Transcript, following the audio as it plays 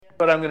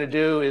What I'm going to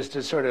do is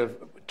to sort of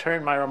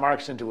turn my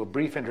remarks into a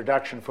brief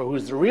introduction for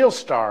who's the real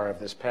star of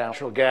this panel,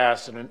 natural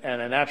gas and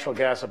a natural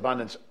gas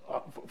abundance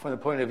from the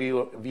point of view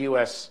of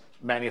U.S.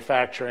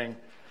 manufacturing,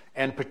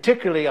 and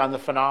particularly on the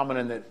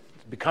phenomenon that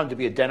become to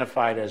be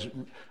identified as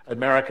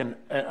American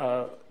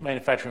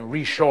manufacturing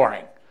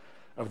reshoring,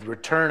 of the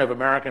return of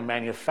American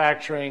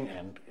manufacturing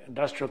and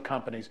industrial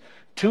companies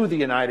to the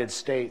United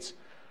States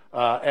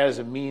as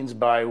a means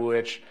by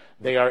which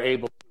they are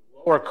able to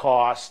lower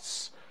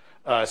costs,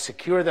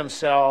 secure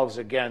themselves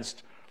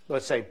against,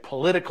 let's say,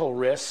 political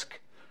risk,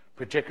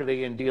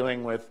 particularly in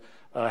dealing with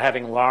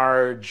having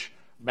large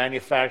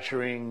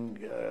manufacturing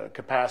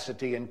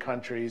capacity in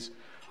countries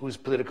whose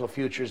political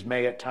futures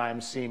may at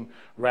times seem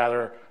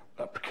rather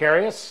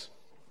precarious,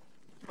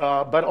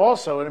 but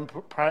also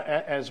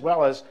as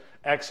well as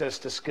access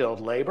to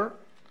skilled labor,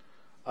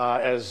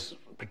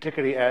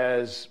 particularly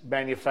as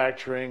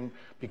manufacturing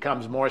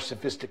becomes more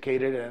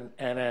sophisticated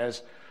and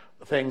as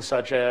things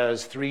such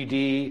as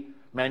 3D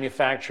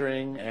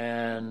manufacturing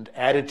and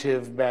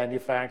additive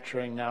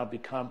manufacturing now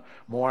become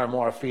more and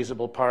more a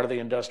feasible part of the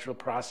industrial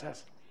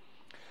process.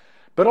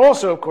 But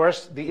also, of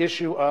course, the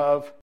issue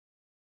of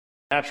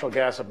natural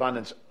gas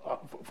abundance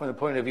from the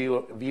point of view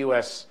of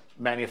U.S.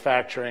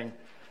 manufacturing,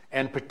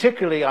 and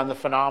particularly on the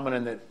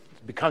phenomenon that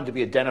become to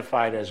be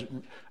identified as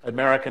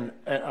American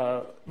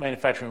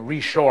manufacturing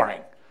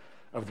reshoring,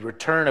 of the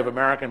return of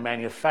American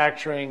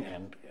manufacturing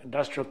and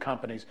industrial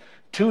companies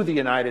to the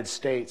United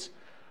States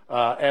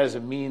as a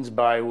means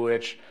by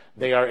which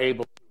they are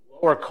able to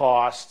lower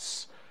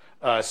costs,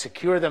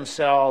 secure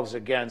themselves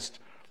against,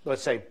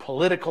 let's say,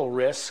 political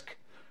risk,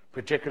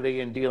 particularly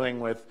in dealing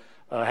with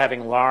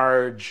having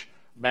large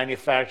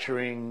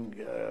manufacturing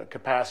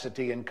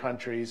capacity in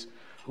countries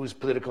whose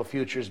political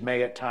futures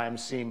may at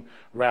times seem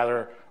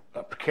rather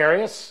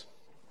precarious,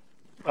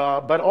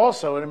 but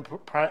also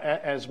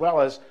as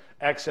well as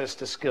access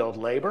to skilled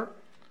labor,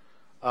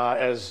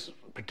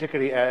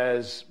 particularly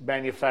as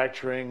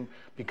manufacturing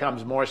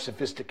becomes more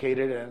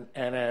sophisticated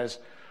and as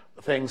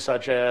things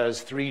such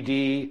as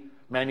 3D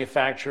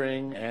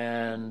manufacturing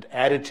and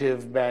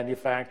additive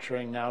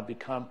manufacturing now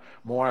become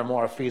more and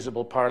more a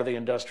feasible part of the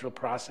industrial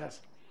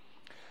process.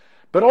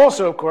 But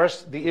also, of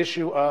course, the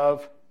issue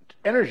of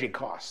energy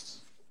costs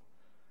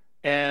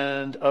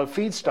and of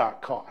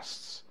feedstock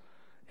costs.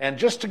 And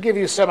just to give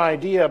you some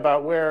idea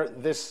about where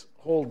this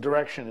whole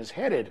direction is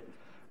headed,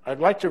 I'd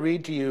like to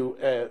read to you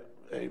a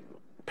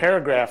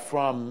paragraph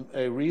from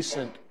a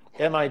recent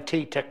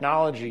MIT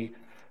technology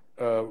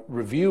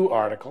review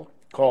article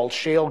called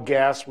 "Shale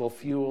Gas Will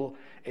Fuel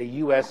a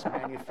U.S.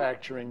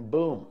 Manufacturing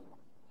Boom."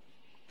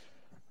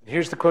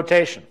 Here's the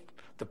quotation.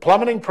 "The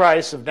plummeting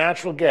price of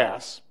natural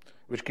gas,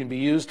 which can be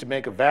used to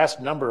make a vast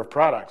number of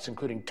products,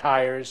 including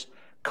tires,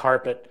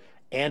 carpet,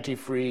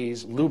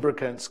 antifreeze,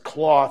 lubricants,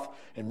 cloth,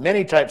 and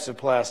many types of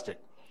plastic,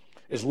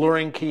 is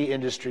luring key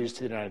industries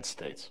to the United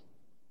States.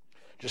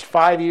 Just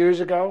 5 years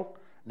ago,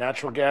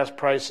 natural gas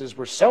prices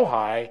were so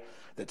high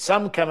that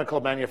some chemical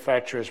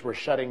manufacturers were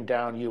shutting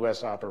down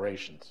U.S.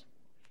 operations.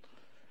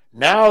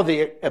 Now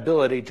the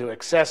ability to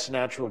access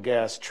natural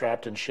gas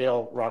trapped in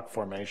shale rock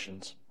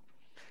formations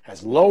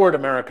has lowered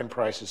American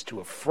prices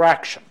to a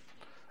fraction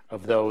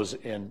of those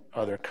in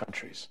other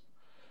countries."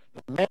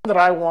 The man that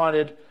I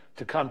wanted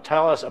to come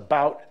tell us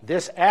about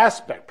this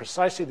aspect,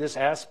 precisely this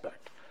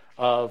aspect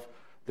of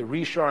the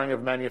reshoring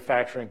of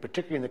manufacturing,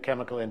 particularly in the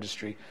chemical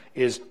industry,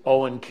 is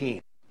Owen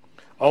Kean.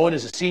 Owen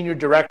is a senior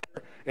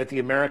director at the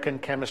American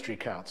Chemistry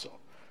Council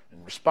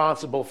and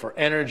responsible for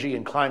energy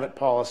and climate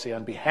policy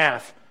on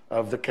behalf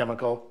of the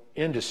chemical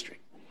industry.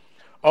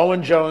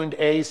 Owen joined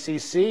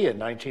ACC in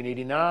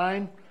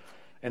 1989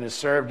 and has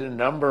served in a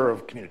number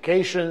of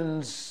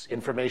communications,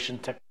 information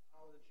technology,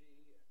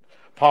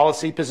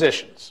 policy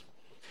positions.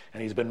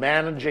 And he's been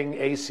managing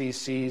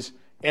ACC's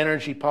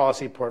energy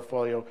policy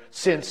portfolio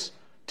since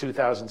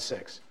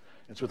 2006.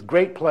 It's with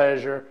great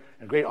pleasure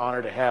and great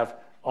honor to have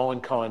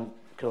Owen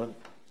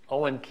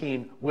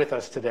Kean with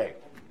us today.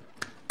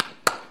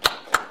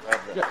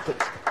 Yeah, please.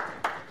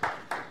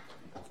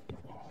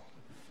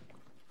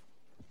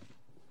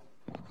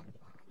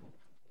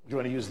 Do you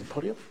want to use the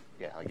podium?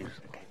 Yeah, I'll use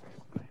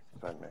it.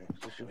 If I may.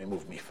 Let me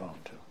move my phone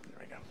too. There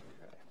we go.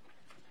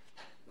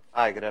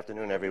 Hi, good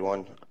afternoon,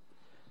 everyone.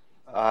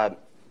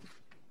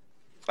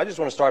 I just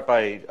want to start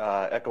by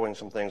echoing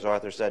some things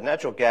Arthur said.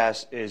 Natural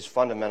gas is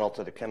fundamental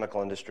to the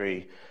chemical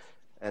industry,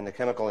 and the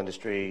chemical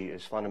industry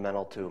is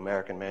fundamental to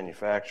American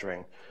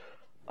manufacturing.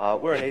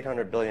 We're an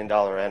 $800 billion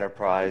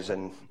enterprise,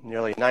 and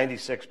nearly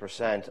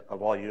 96%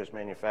 of all U.S.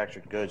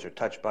 manufactured goods are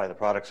touched by the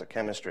products of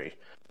chemistry.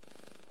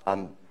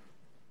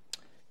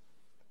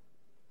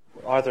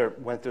 Arthur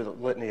went through the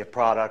litany of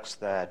products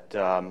that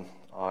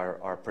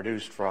are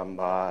produced from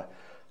at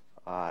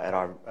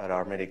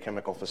our many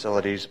chemical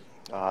facilities,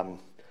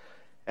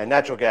 and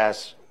natural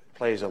gas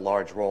plays a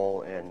large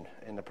role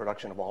in the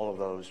production of all of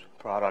those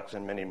products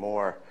and many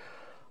more.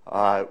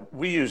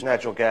 We use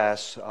natural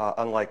gas,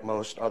 unlike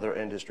most other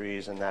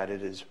industries, in that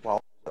it is,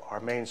 while our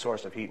main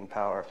source of heat and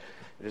power,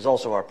 it is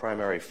also our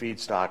primary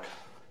feedstock.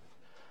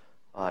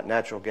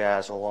 natural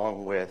gas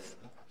along with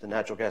the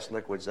natural gas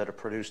liquids that are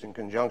produced in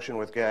conjunction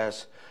with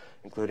gas,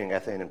 including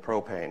ethane and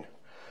propane.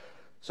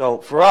 So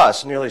for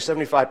us, nearly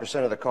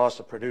 75% of the cost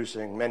of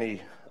producing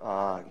many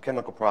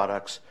chemical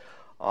products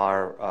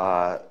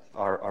are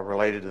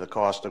related to the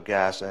cost of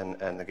gas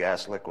and the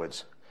gas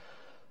liquids.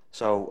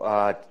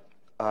 So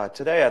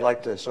today I'd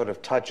like to sort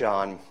of touch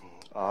on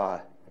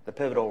the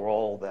pivotal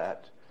role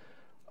that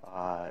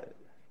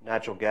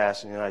natural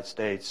gas in the United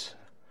States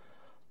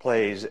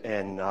plays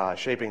in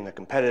shaping the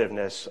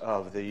competitiveness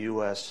of the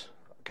U.S.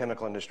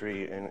 chemical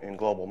industry in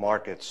global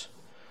markets.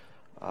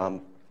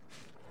 Am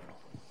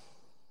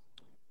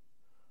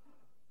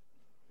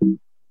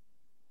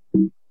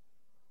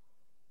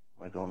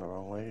I going the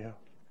wrong way here?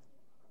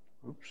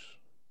 Oops.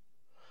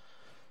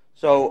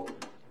 So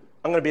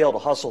I'm going to be able to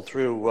hustle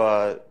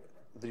through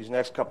these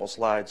next couple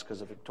slides because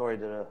Victoria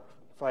did a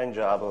fine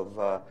job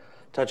of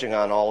touching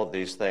on all of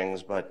these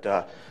things.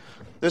 But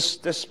this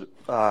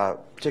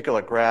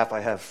particular graph I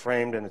have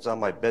framed and it's on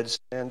my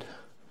bedstand.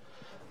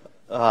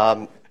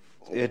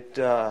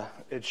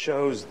 It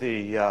shows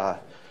the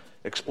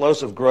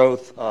explosive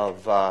growth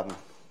of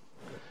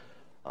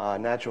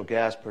natural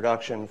gas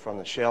production from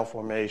the shale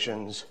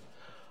formations,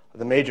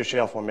 the major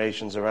shale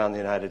formations around the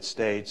United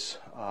States.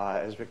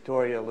 As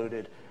Victoria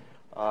alluded,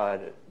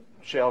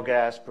 shale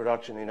gas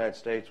production in the United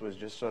States was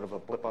just sort of a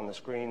blip on the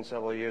screen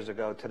several years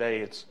ago. Today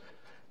it's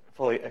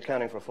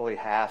accounting for fully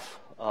half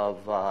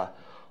of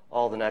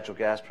all the natural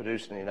gas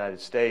produced in the United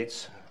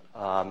States.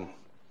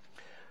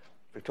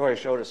 Victoria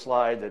showed a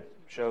slide that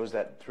shows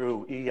that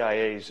through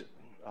EIA's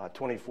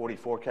 2040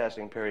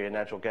 forecasting period,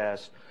 natural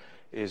gas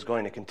is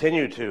going to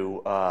continue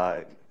to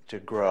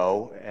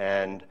grow,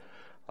 and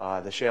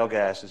the shale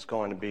gas is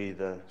going to be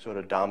the sort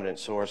of dominant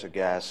source of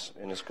gas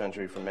in this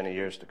country for many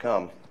years to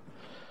come.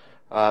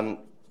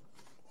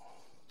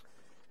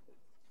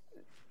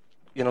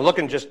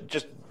 Looking just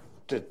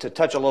to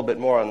touch a little bit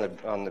more on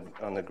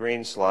the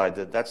green slide,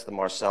 that's the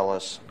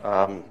Marcellus.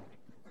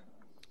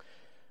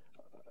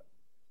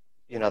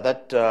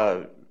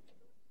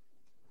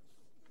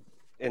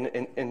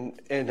 In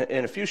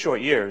a few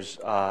short years,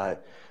 the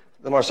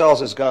Marcellus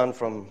has gone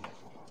from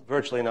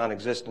virtually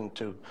non-existent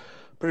to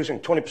producing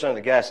 20% of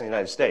the gas in the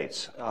United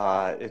States.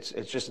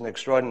 It's just an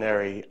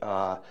extraordinary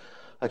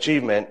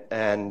achievement,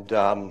 and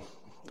the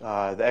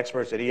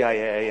experts at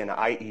EIA and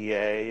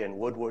IEA and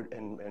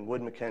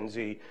Wood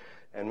Mackenzie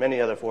and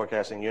many other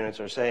forecasting units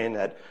are saying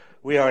that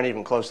we aren't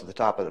even close to the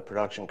top of the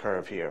production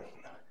curve here.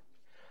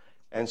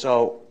 And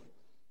so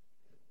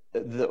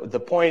the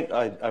point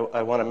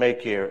I want to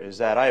make here is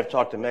that I have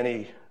talked to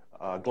many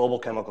global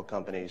chemical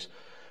companies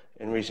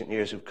in recent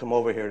years who've come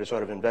over here to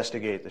sort of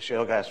investigate the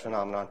shale gas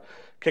phenomenon,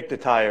 kick the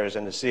tires,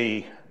 and to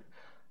see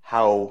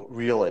how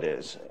real it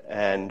is.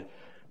 And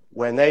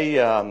when they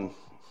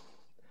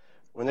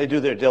do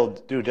their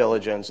due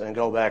diligence and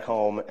go back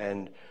home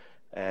and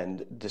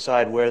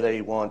decide where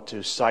they want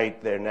to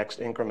site their next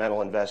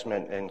incremental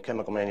investment in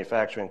chemical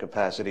manufacturing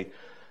capacity,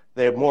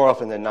 they more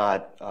often than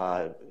not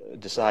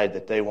decide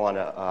that they're going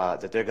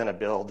to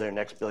build their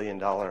next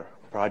billion-dollar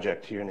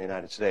project here in the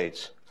United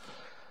States.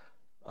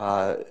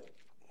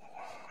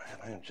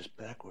 I am just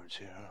backwards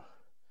here.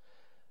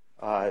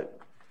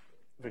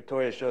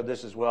 Victoria showed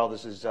this as well.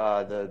 This is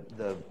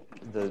the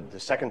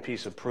second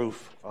piece of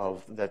proof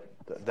of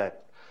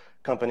that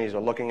companies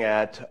are looking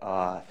at.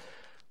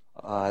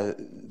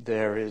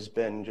 There has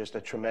been just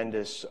a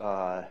tremendous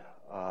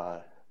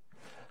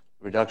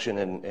reduction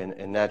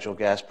in natural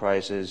gas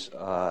prices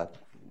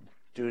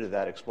due to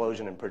that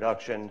explosion in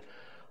production.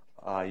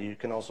 You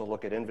can also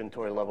look at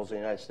inventory levels in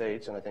the United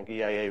States, and I think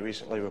EIA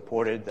recently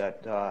reported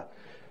that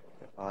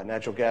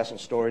natural gas and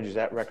storage is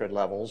at record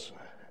levels,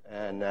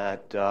 and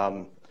that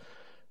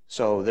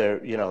so there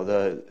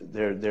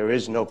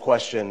is no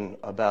question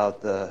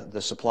about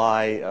the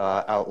supply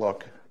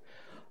outlook,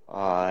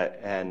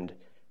 and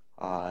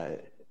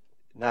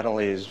not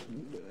only is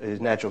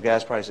natural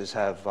gas prices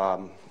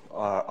are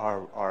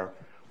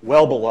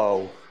well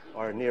below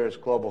our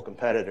nearest global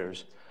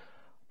competitors,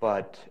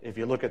 but if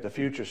you look at the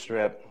future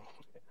strip,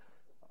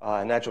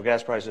 natural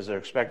gas prices are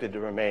expected to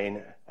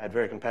remain at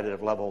very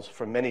competitive levels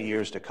for many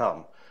years to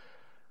come.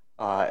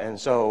 And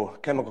so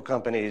chemical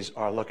companies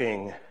are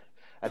looking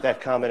at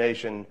that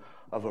combination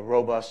of a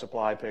robust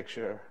supply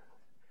picture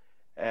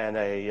and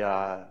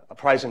a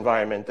price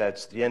environment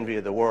that's the envy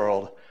of the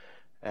world,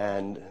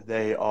 and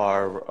they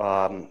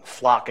are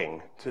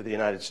flocking to the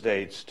United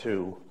States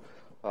to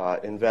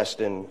invest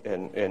in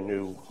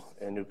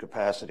new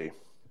capacity.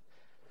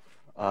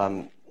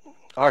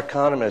 Our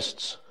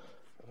economists,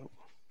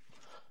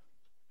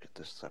 get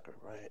this sucker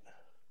right.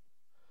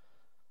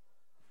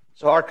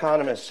 So our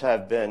economists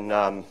have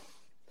been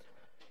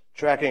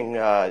tracking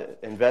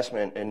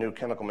investment in new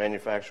chemical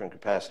manufacturing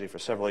capacity for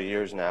several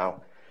years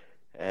now,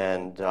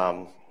 and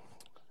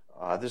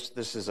this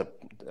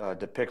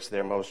depicts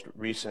their most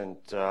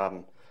recent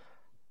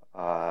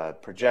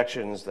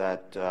projections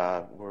that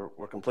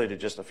were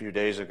completed just a few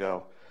days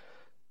ago.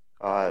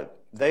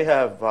 They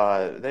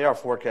are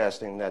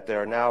forecasting that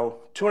there are now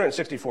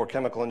 264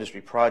 chemical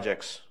industry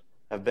projects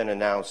have been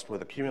announced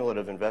with a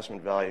cumulative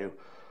investment value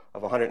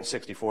of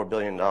 $164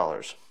 billion.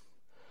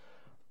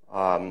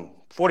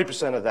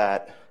 40% of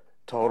that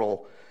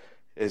total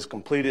is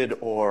completed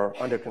or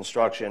under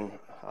construction.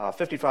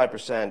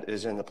 55%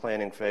 is in the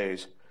planning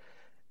phase.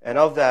 And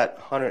of that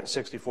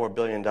 $164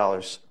 billion,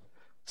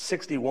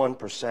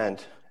 61%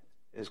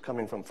 is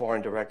coming from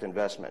foreign direct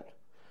investment.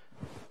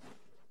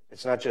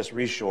 It's not just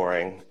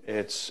reshoring.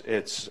 It's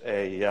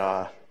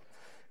a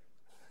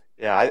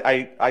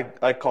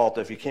I call it,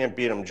 if you can't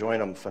beat them, join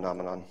them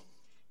phenomenon.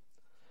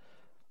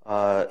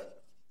 Our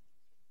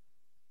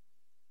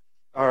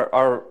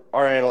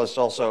analysts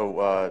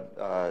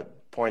also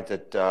point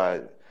that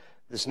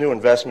this new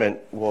investment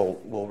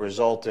will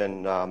result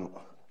in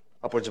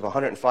upwards of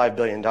 $105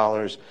 billion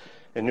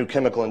in new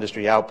chemical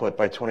industry output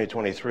by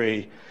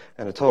 2023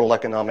 and a total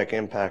economic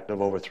impact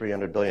of over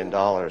 $300 billion.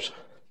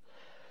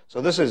 So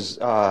this is,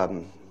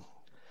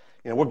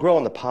 we're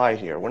growing the pie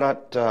here. We're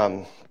not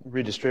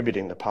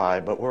redistributing the pie,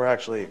 but we're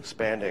actually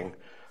expanding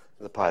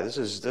the pie. This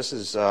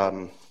is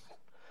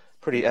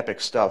pretty epic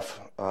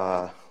stuff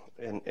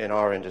in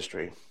our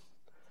industry.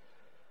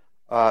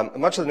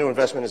 Much of the new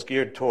investment is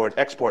geared toward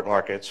export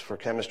markets for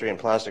chemistry and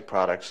plastic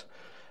products.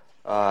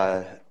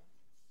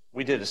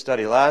 We did a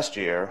study last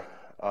year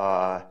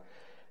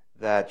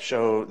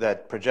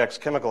that projects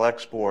chemical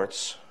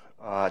exports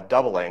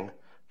doubling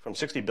from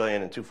 $60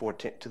 billion in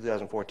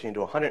 2014 to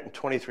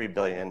 $123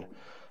 billion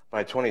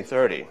by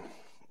 2030.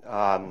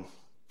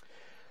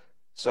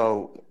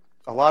 So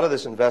a lot of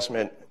this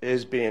investment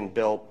is being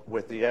built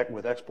with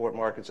export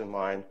markets in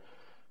mind,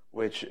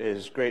 which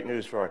is great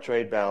news for our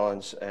trade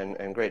balance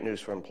and great news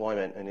for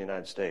employment in the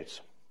United States.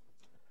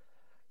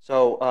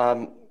 So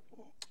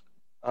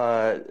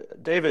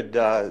David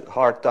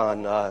harked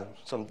on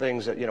some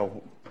things that,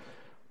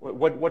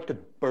 what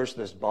could burst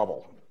this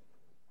bubble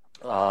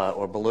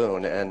or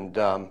balloon, and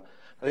I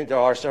think there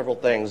are several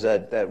things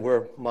that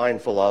we're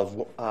mindful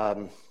of.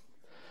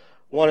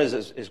 One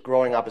is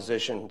growing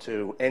opposition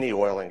to any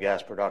oil and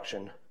gas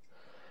production,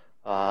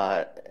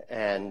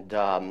 and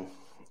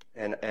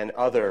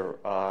other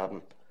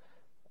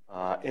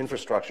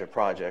infrastructure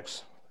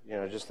projects.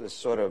 Just this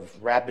sort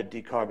of rapid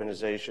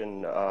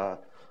decarbonization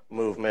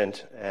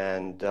movement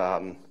and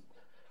an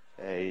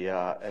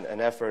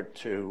effort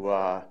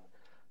to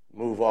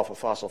move off of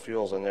fossil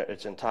fuels in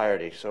its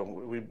entirety. So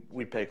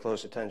we pay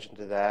close attention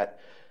to that.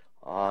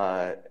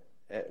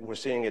 We're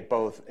seeing it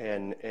both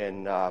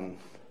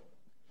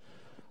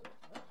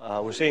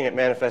we're seeing it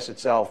manifest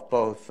itself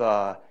both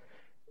on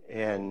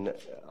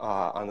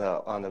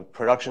the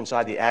production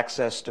side, the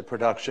access to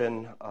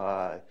production.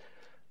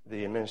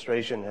 The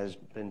administration has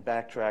been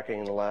backtracking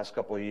in the last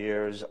couple of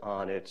years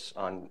on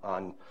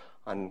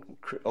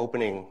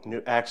opening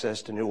new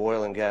access to new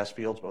oil and gas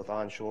fields, both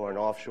onshore and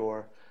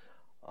offshore.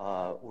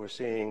 We're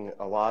seeing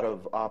a lot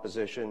of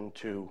opposition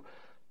to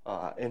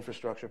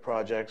infrastructure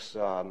projects,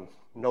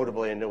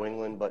 notably in New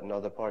England, but in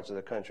other parts of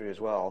the country as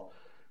well.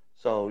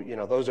 So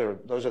those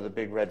are the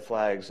big red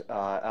flags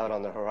out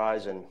on the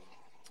horizon.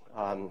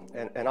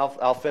 And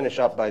I'll finish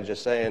up by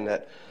just saying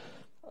that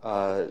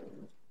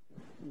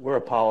we're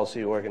a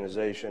policy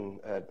organization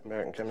at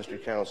American Chemistry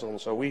Council, and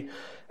so we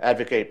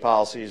advocate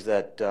policies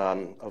that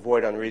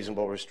avoid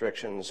unreasonable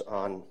restrictions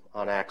on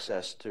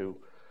access to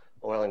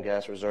oil and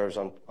gas reserves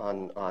on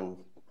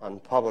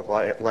public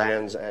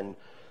lands, and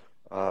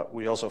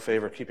we also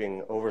favor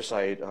keeping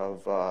oversight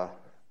of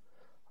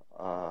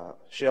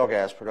shale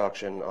gas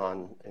production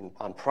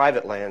on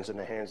private lands in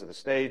the hands of the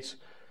states.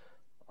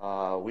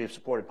 We have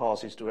supported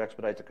policies to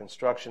expedite the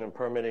construction and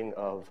permitting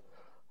of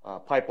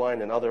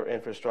pipeline and other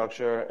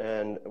infrastructure,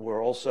 and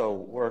we're also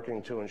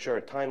working to ensure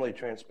a timely,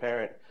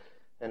 transparent,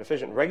 and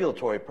efficient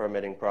regulatory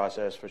permitting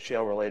process for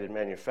shale-related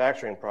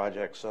manufacturing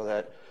projects, so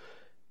that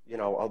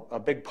a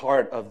big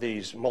part of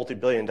these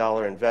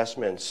multi-billion-dollar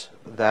investments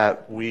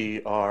that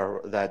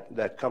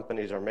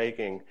companies are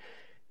making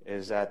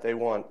is that they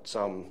want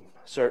some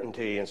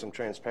certainty and some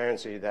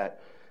transparency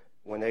that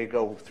when they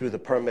go through the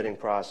permitting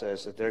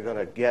process, that they're going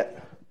to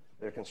get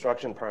their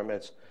construction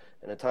permits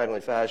in a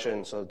timely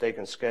fashion so that they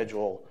can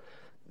schedule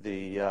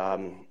the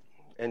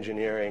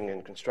engineering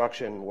and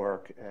construction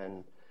work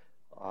and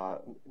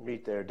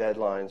meet their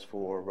deadlines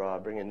for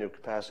bringing new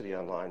capacity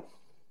online.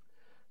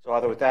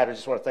 So with that, I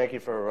just want to thank you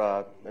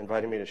for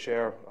inviting me to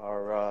share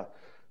our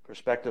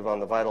perspective on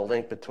the vital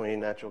link between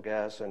natural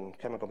gas and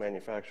chemical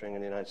manufacturing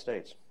in the United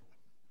States.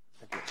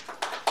 Thank you.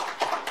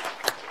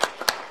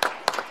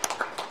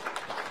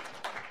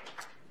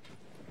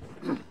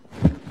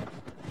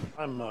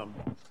 I'm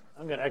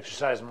going to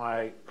exercise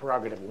my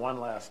prerogative one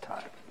last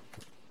time,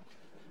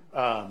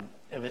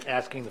 and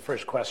asking the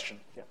first question,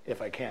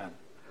 if I can,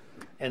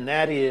 and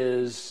that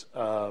is,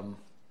 do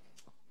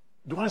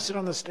you want to sit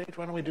on the stage?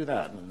 Why don't we do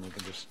that, and then we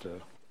can just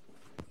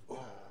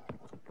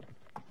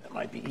that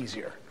might be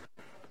easier.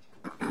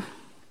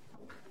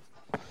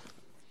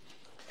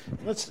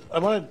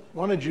 I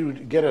wanted you to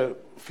get a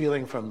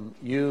feeling from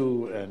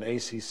you and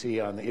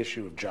ACC on the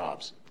issue of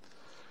jobs.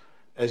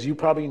 As you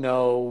probably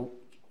know,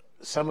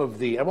 some of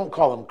the, I won't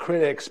call them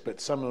critics,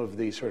 but some of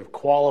the sort of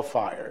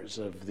qualifiers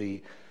of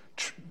the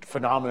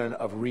phenomenon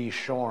of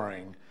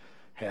reshoring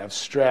have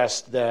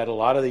stressed that a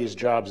lot of these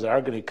jobs that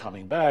are going to be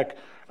coming back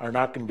are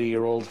not going to be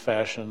your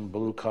old-fashioned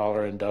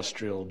blue-collar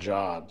industrial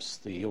jobs,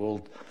 the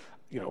old,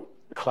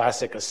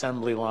 classic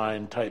assembly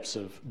line types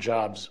of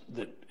jobs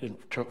that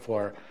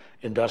for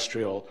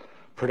industrial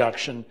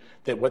production.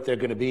 That what they're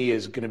going to be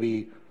is going to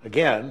be,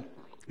 again,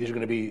 these are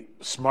going to be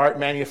smart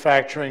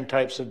manufacturing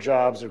types of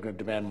jobs. They're going to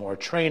demand more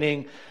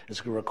training.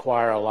 It's going to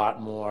require a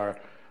lot more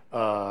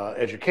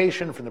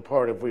education from the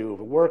point of view of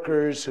the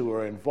workers who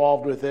are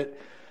involved with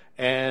it,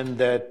 and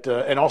that,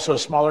 and also a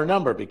smaller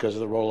number because of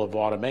the role of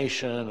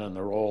automation and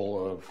the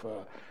role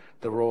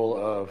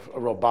of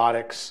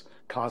robotics,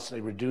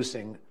 constantly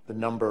reducing the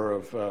number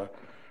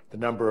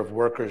of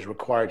workers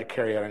required to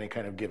carry out any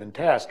kind of given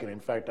task. And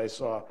in fact, I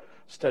saw a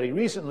study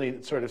recently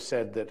that sort of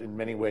said that in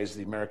many ways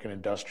the American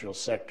industrial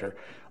sector,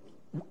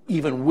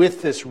 even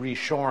with this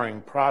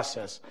reshoring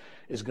process,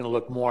 is going to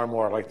look more and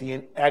more like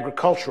the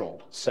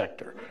agricultural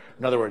sector.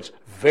 In other words,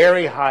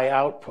 very high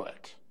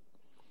output,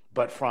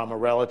 but from a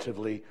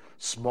relatively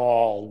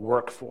small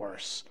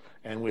workforce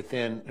and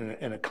within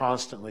in a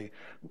constantly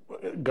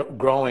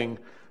growing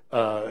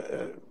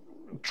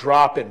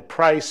drop in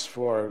price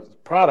for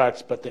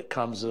products, but that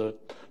comes at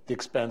the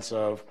expense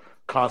of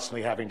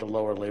constantly having to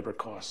lower labor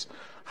costs.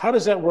 How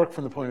does that work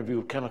from the point of view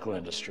of chemical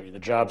industry, the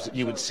jobs that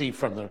you would see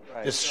from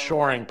this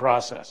shoring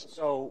process?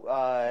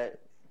 So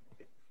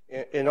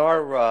in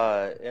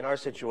our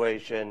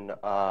situation,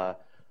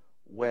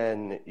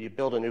 when you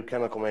build a new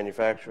chemical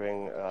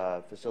manufacturing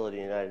facility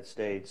in the United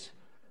States,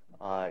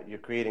 you're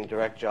creating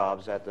direct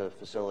jobs at the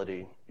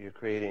facility. You're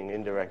creating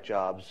indirect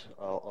jobs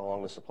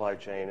along the supply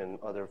chain and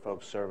other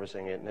folks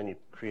servicing it. And then you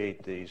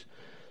create these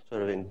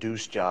sort of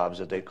induced jobs,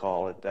 that they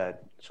call it,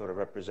 that sort of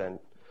represent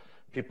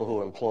people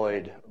who are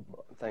employed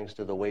thanks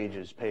to the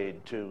wages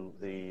paid to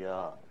the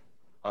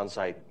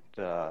on-site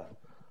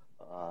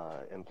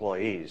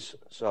employees.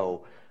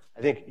 So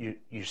I think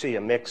you see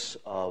a mix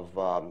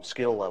of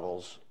skill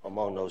levels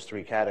among those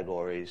three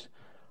categories.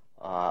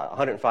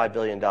 $105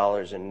 billion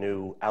in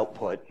new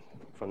output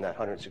from that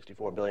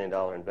 $164 billion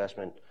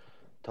investment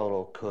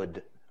total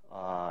could,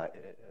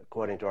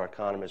 according to our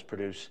economists,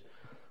 produce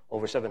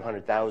over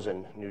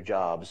 700,000 new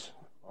jobs,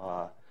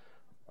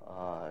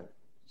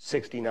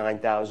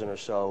 69,000 or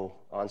so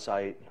on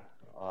site,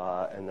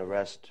 and the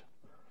rest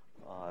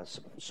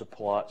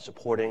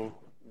supporting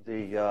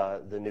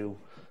the new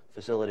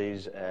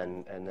facilities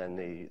and then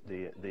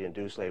the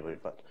induced labor.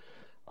 But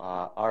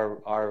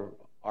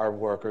our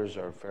workers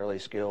are fairly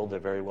skilled. They're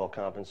very well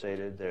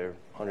compensated. They're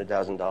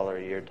 $100,000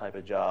 a year type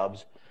of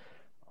jobs,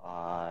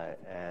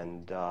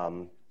 and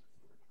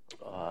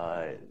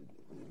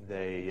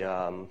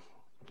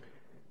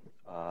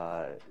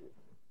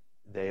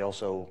they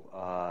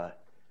also,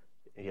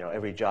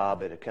 every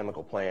job at a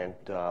chemical plant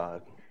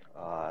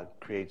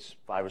creates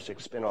 5 or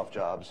 6 spin-off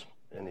jobs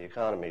in the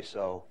economy.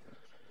 So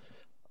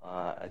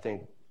I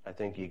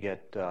think you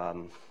get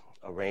a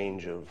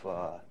range of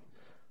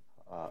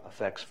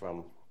effects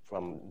from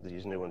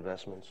these new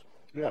investments.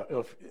 Yeah,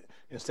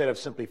 instead of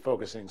simply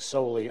focusing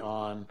solely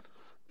on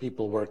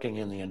people working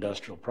in the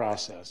industrial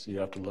process, you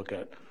have to look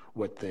at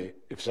the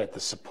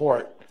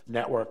support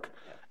network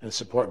and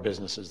support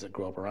businesses that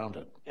grow up around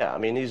it. Yeah, I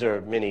mean, these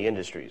are mini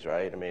industries,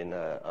 right? I mean,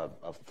 a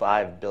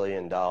 $5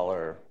 billion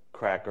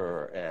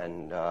cracker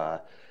and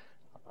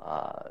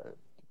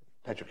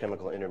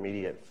petrochemical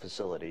intermediate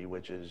facility,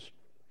 which is,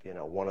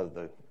 one of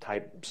the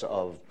types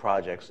of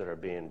projects that are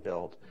being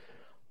built,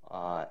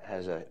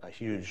 has a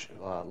huge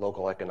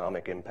local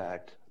economic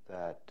impact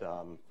that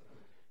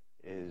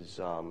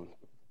is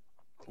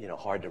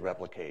hard to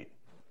replicate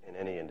in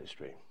any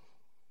industry.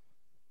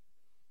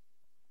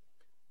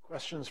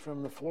 Questions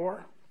from the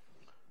floor?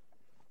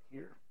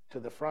 Here to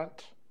the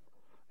front,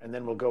 and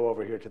then we'll go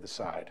over here to the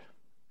side.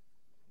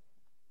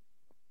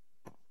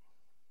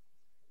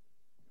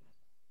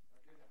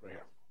 Right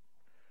here.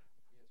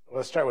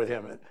 Let's start with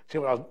him.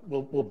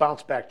 We'll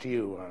bounce back to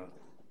you.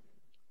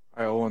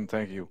 Hi, Owen.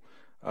 Thank you.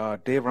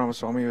 Dave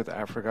Ramaswamy with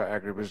Africa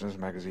Agribusiness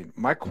Magazine.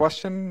 My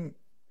question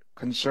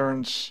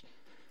concerns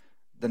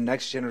the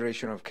next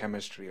generation of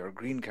chemistry, or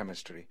green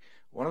chemistry.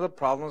 One of the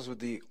problems with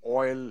the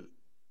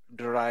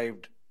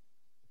oil-derived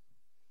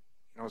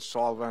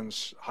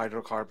solvents,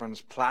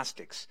 hydrocarbons,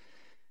 plastics,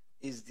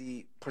 is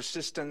the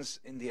persistence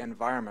in the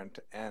environment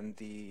and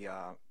the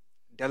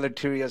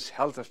deleterious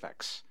health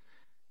effects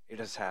it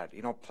has had.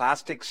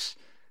 Plastics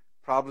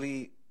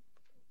probably,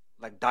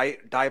 like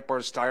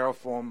diapers,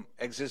 styrofoam,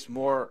 exist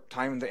more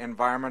time in the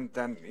environment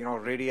than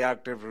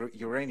radioactive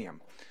uranium.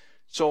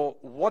 So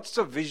what's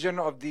the vision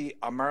of the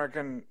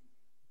American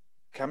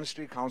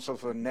Chemistry Council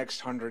for the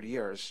next 100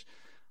 years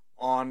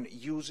on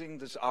using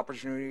this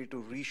opportunity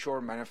to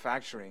reshore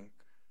manufacturing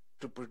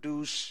to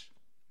produce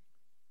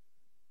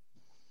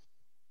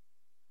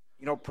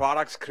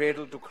products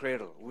cradle to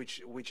cradle,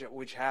 which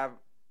have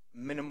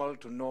minimal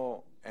to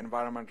no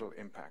environmental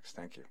impacts?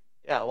 Thank you.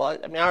 Yeah, well,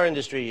 I mean, our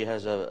industry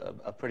has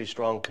a pretty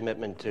strong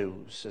commitment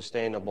to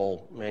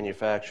sustainable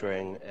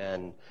manufacturing,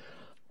 and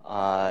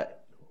uh,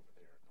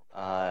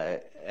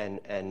 the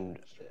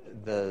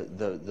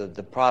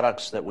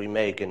products that we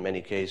make in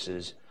many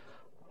cases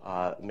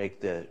make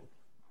the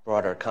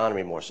broader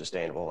economy more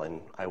sustainable.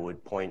 And I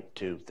would point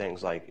to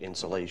things like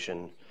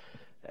insulation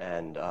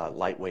and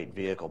lightweight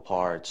vehicle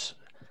parts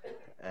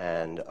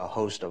and a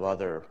host of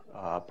other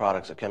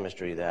products of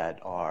chemistry that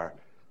are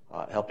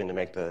helping to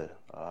make the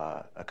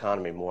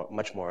economy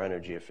much more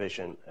energy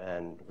efficient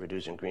and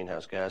reducing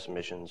greenhouse gas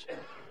emissions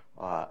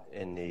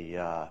in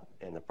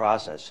the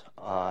process.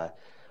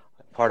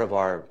 Part of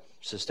our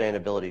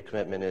sustainability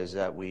commitment is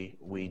that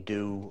we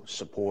do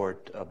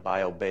support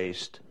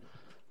bio-based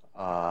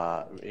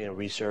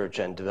research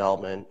and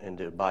development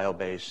into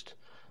bio-based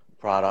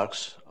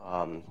products.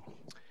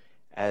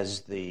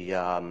 As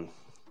the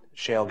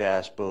shale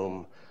gas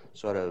boom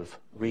sort of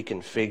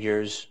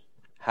reconfigures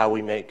how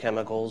we make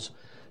chemicals,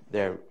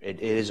 it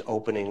is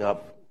opening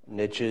up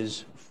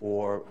niches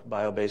for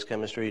bio-based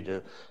chemistry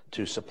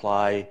to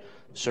supply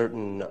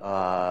certain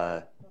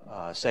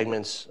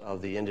segments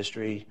of the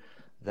industry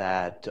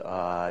that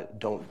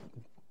don't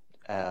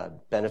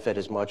benefit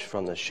as much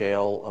from the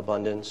shale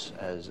abundance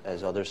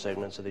as other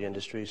segments of the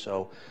industry.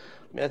 So,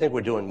 I mean, I think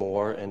we're doing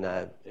more in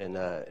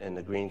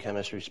the green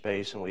chemistry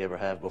space than we ever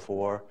have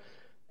before,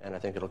 and I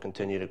think it'll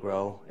continue to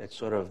grow. It's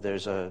sort of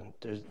there's a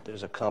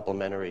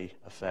complementary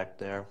effect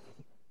there.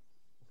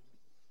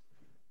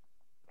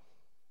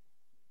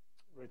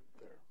 Right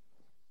there,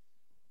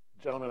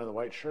 gentleman in the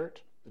white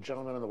shirt. The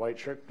gentleman in the white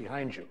shirt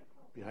behind you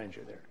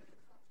there.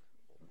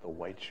 The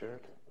white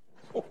shirt.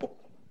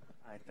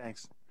 Hi,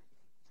 thanks.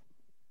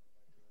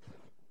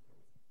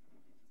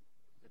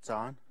 It's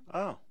on?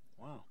 Oh,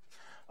 wow.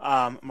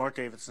 Mark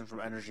Davidson from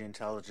Energy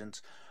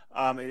Intelligence.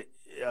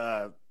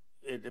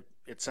 It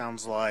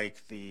sounds like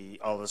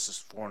all this is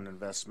foreign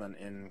investment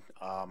in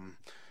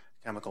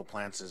chemical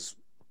plants is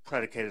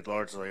predicated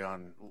largely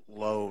on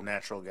low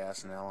natural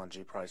gas and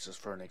LNG prices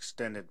for an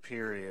extended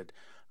period.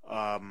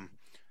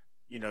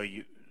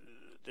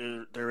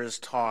 There is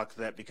talk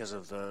that because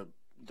of the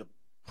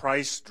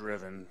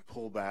price-driven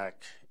pullback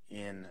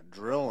in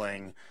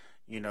drilling,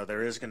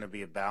 there is going to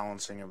be a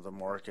balancing of the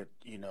market,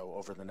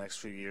 over the next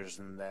few years,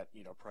 and that,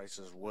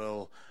 prices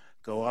will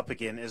go up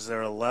again. Is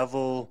there a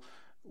level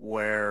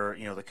where,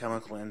 the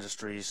chemical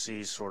industry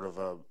sees sort of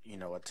a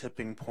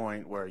tipping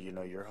point where,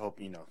 you're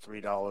hoping,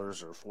 $3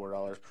 or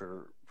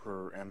 $4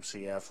 per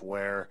MCF,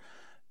 where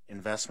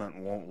investment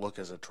won't look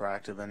as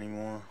attractive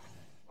anymore?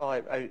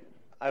 Well,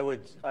 I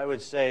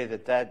would say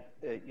that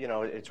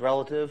it's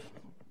relative,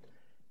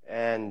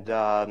 and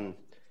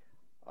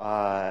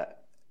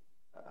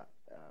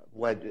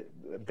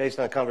based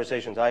on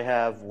conversations I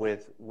have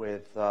with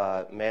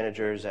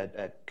managers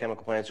at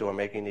chemical plants who are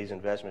making these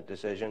investment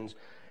decisions,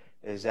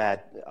 is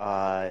that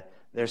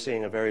they're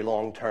seeing a very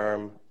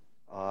long-term,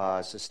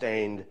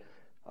 sustained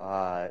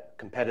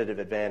competitive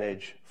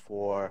advantage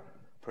for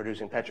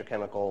producing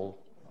petrochemical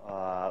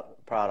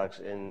products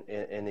in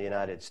the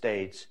United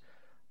States.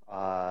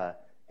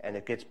 And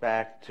it gets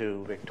back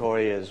to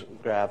Victoria's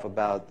graph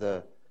about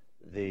the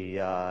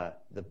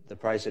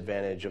price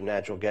advantage of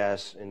natural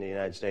gas in the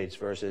United States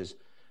versus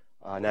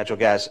natural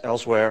gas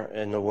elsewhere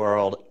in the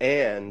world,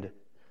 and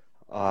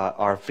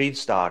our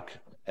feedstock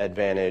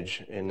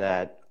advantage in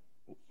that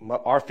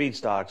our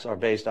feedstocks are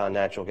based on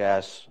natural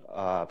gas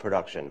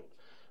production,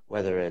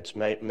 whether it's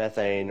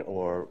methane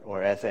or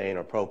ethane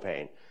or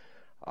propane.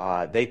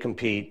 They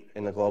compete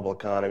in the global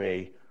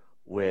economy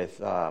with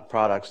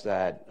products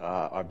that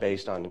are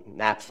based on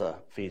naphtha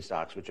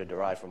feedstocks, which are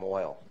derived from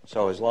oil.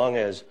 So as long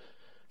as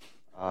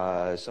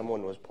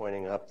someone was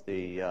pointing up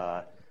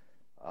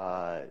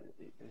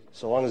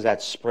so long as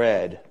that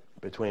spread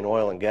between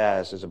oil and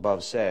gas is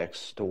above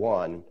 6 to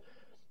 1,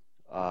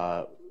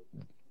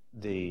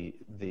 the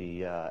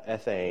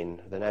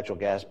ethane, the natural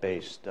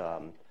gas-based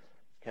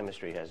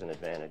chemistry has an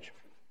advantage.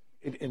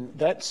 In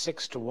that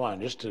 6 to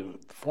 1, just to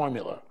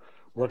formula,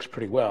 works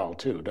pretty well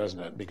too, doesn't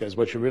it? Because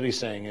what you're really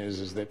saying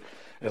is that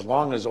as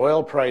long as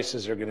oil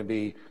prices are going to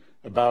be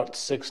about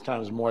 6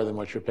 times more than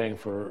what you're paying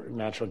for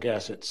natural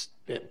gas, it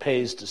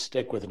pays to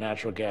stick with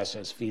natural gas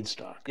as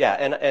feedstock. Yeah,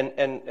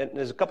 and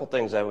there's a couple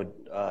things I would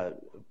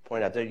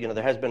point out.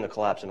 There has been a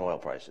collapse in oil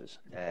prices,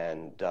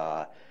 and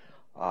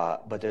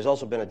but there's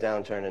also been a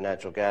downturn in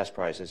natural gas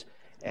prices,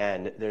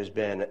 and there's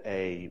been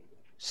a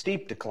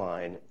steep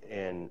decline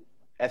in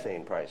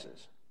ethane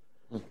prices.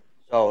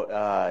 So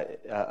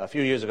a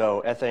few years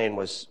ago, ethane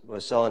was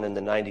selling in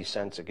the 90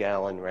 cents a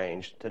gallon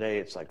range. Today,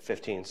 it's like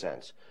 15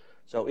 cents.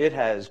 So it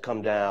has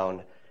come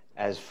down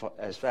as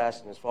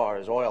fast and as far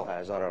as oil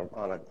has on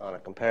a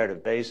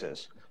comparative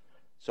basis.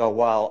 So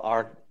while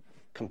our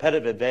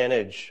competitive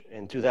advantage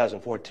in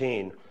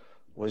 2014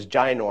 was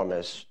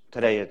ginormous,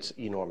 today it's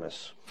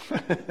enormous.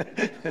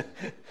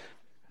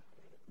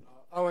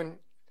 Owen,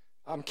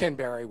 I'm Ken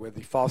Barry with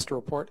the Foster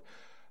Report.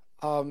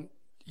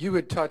 You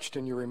had touched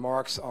in your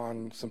remarks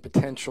on some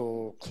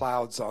potential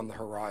clouds on the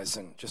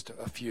horizon, just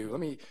a few. Let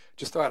me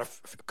just throw out a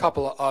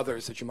couple of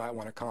others that you might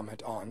want to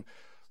comment on.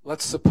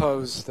 Let's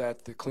suppose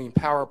that the Clean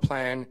Power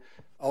Plan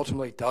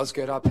ultimately does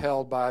get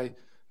upheld by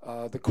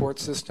the court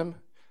system.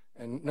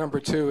 And number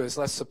two is,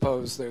 let's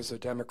suppose there's a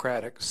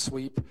Democratic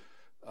sweep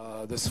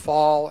this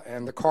fall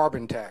and the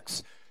carbon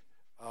tax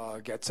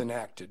gets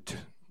enacted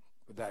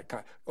with that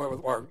kind,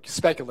 or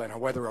speculate on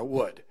whether it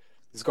would.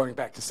 This is going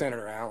back to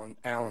Senator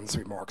Allen's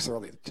remarks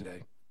earlier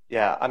today.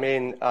 Yeah, I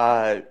mean,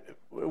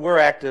 we're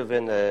active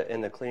in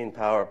the Clean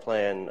Power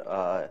Plan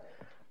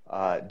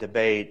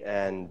debate,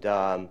 and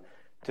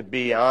to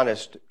be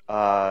honest,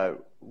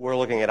 we're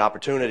looking at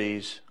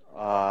opportunities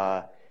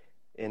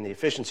in the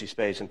efficiency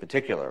space in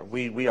particular.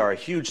 We are a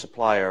huge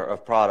supplier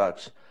of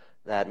products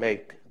that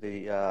make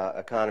the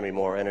economy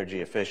more energy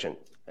efficient,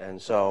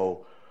 and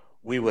so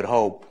we would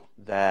hope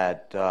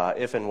that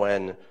if and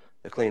when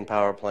the Clean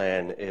Power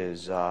Plan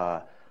is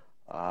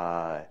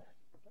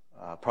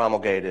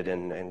promulgated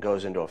and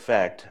goes into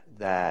effect,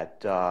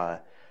 that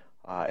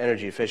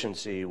energy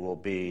efficiency will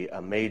be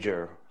a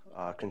major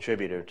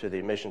contributor to the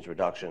emissions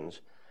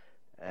reductions,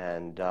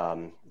 and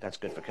that's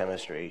good for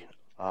chemistry.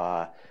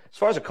 As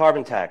far as a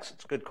carbon tax,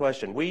 it's a good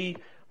question.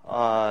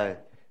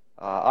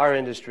 Our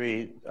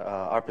industry,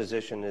 our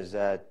position is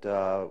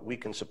that we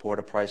can support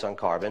a price on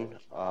carbon.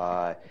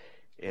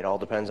 It all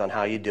depends on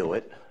how you do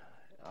it.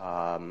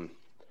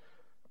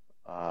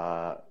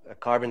 A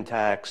carbon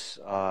tax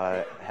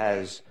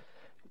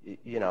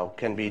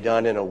can be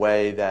done in a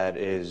way that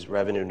is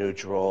revenue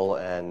neutral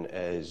and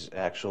is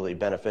actually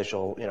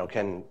beneficial.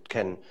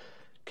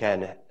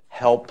 Can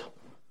help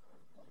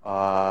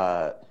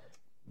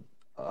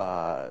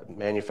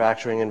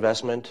manufacturing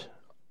investment,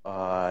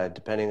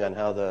 depending on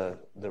how the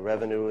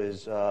revenue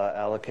is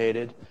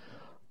allocated.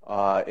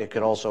 It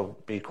could also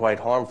be quite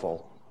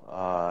harmful,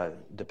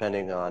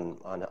 depending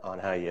on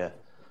how you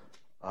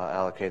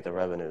allocate the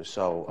revenue.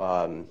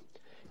 So,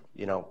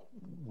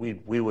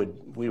 we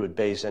would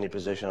base any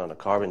position on a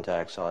carbon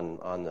tax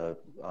on the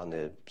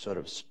sort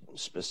of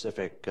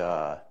specific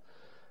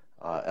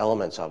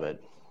elements of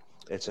it.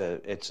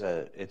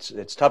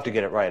 It's tough to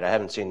get it right. I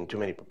haven't seen too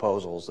many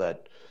proposals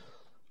that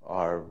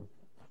are,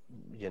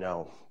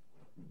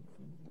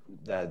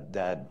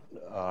 that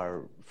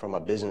are from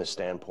a business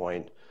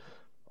standpoint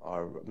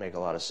make a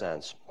lot of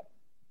sense.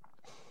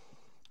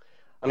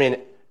 I mean,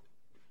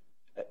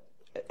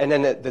 and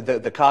then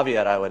the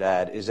caveat I would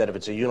add is that if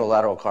it's a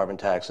unilateral carbon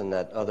tax and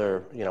that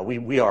other,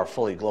 we are a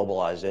fully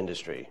globalized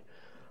industry.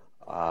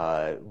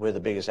 We're the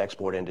biggest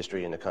export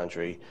industry in the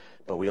country,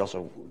 but we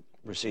also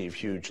receive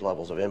huge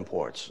levels of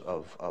imports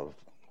of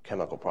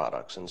chemical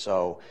products. And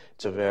so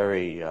it's a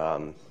very,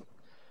 the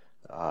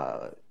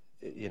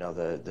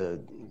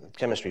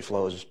chemistry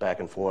flows back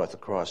and forth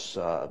across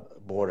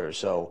borders.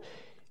 So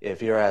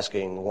if you're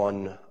asking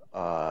one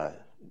part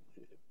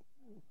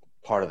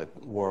of the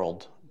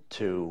world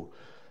to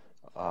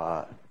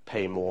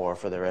pay more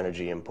for their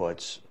energy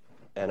inputs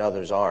and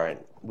others aren't,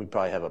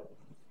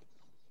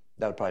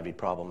 that would probably be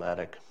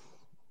problematic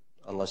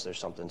unless there's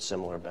something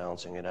similar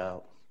balancing it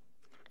out.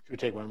 Should we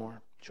take one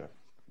more? Sure.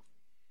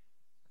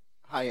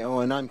 Hi,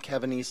 Owen. I'm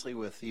Kevin Easley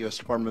with the U.S.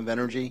 Department of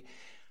Energy.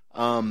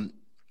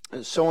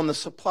 So on the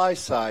supply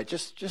side,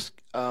 just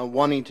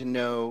wanting to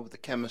know the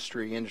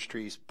chemistry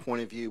industry's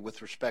point of view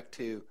with respect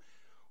to,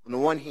 on the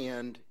one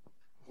hand,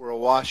 we're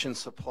awash in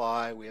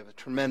supply. We have a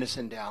tremendous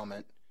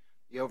endowment.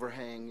 The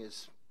overhang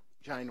is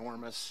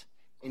ginormous,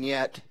 and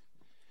yet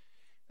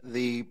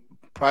the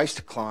price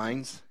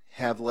declines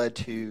have led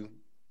to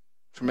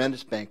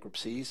tremendous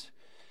bankruptcies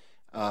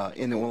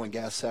in the oil and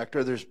gas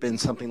sector. There's been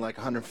something like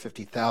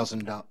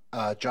 150,000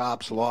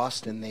 jobs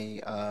lost in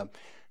the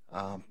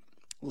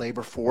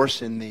labor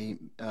force in the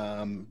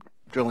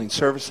drilling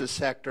services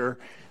sector.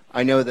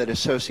 I know that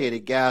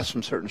associated gas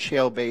from certain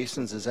shale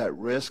basins is at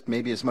risk,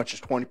 maybe as much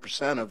as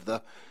 20% of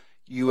the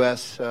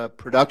U.S.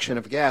 Production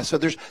of gas. So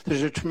there's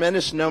a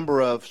tremendous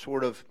number of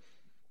sort of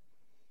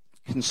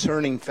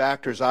concerning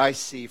factors I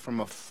see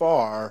from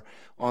afar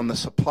on the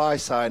supply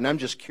side. And I'm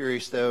just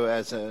curious, though,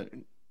 as a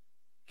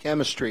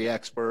chemistry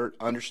expert,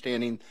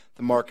 understanding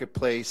the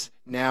marketplace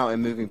now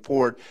and moving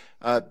forward,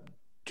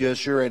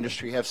 does your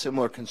industry have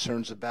similar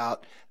concerns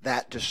about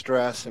that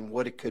distress and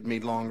what it could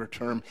mean longer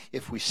term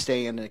if we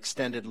stay in an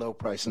extended low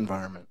price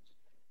environment?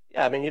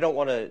 Yeah, I mean, you don't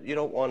want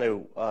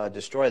to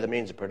destroy the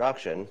means of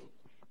production.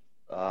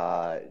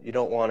 You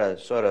don't want to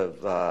sort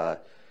of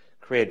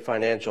create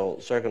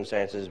financial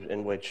circumstances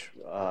in which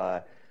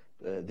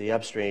the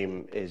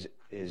upstream is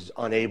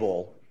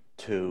unable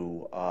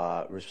to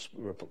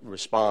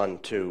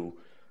respond to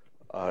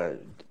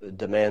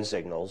demand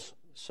signals.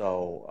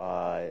 So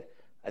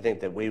I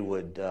think that we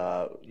would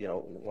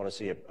want to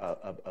see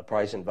a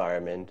price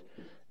environment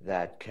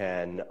that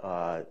can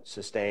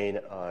sustain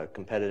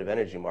competitive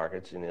energy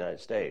markets in the United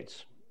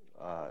States,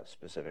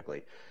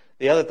 specifically.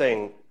 The other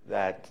thing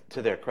that,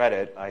 to their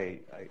credit, I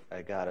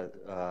gotta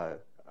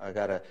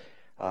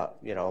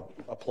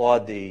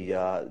applaud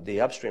the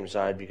upstream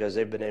side, because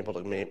they've been able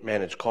to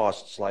manage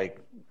costs like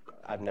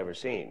I've never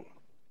seen.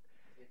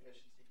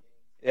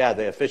 Yeah,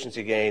 the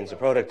efficiency gains, the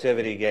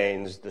productivity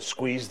gains, the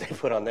squeeze they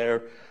put on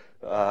their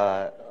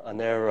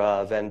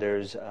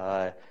vendors.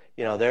 They're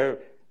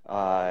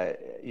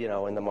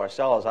in the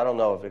Marcellus. I don't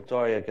know if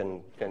Victoria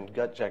can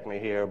gut check me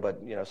here,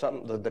 but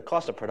the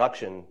cost of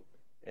production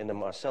in the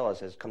Marcellus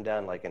has come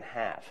down like in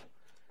half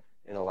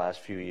in the last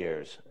few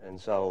years, and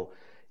so.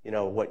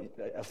 What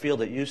a field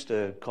that used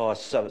to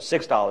cost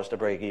 $6 to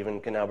break even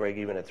can now break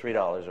even at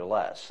 $3 or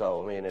less.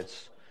 So I mean,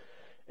 it's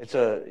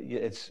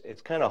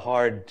kind of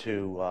hard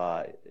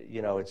to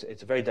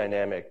it's a very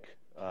dynamic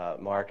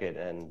market,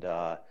 and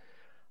I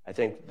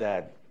think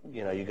that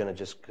you're going to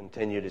just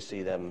continue to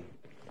see them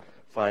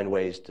find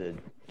ways to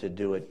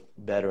do it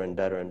better and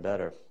better and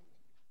better.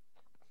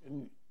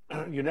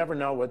 You never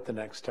know what the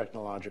next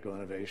technological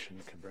innovation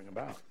can bring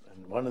about,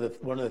 and one of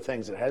the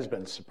things that has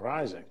been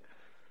surprising.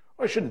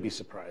 Or it shouldn't be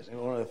surprising.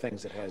 One of the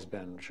things that has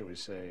been, shall we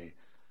say,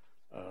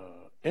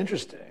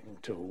 interesting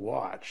to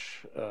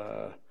watch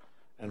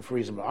and for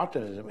reason of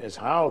optimism is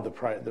how the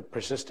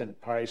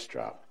persistent price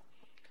drop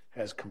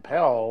has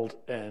compelled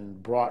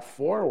and brought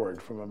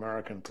forward from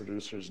American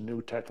producers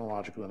new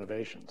technological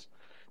innovations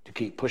to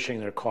keep pushing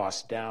their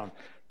costs down.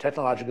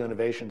 Technological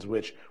innovations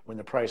which, when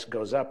the price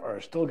goes up,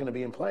 are still going to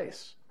be in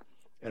place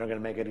and are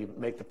going to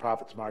make the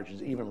profits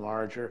margins even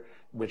larger,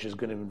 which is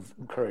going to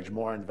encourage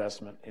more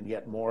investment and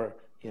yet more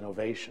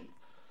innovation.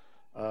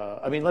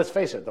 Let's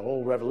face it, the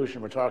whole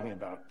revolution we're talking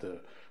about,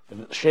 the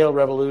shale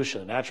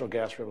revolution, the natural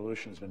gas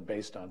revolution, has been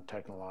based on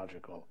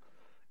technological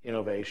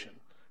innovation,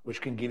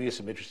 which can give you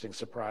some interesting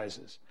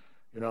surprises.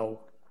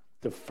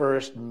 The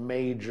first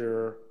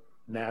major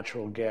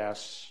natural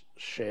gas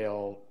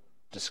shale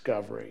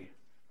discovery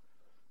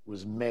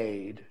was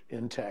made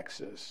in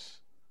Texas,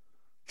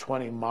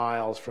 20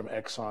 miles from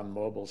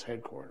ExxonMobil's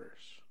headquarters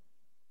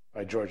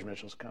by George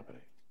Mitchell's company.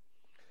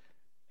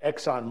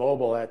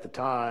 ExxonMobil at the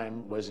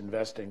time was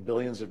investing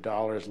billions of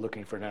dollars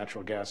looking for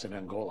natural gas in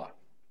Angola.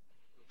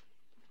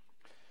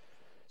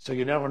 So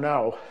you never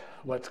know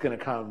what's going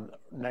to come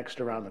next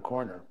around the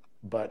corner.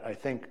 But I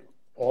think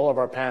all of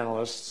our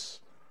panelists,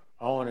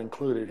 Owen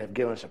included, have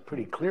given us a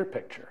pretty clear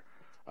picture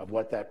of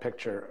what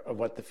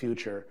the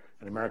future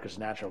and America's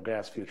natural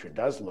gas future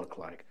does look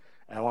like.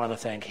 And I want to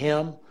thank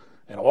him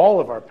and all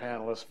of our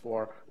panelists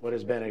for what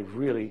has been a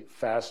really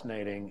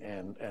fascinating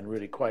and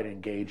really quite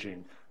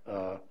engaging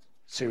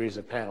series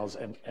of panels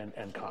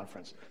and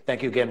conference.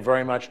 Thank you again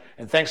very much,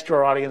 and thanks to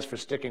our audience for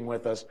sticking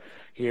with us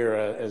here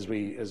as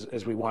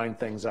we wind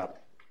things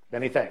up.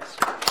 Many thanks.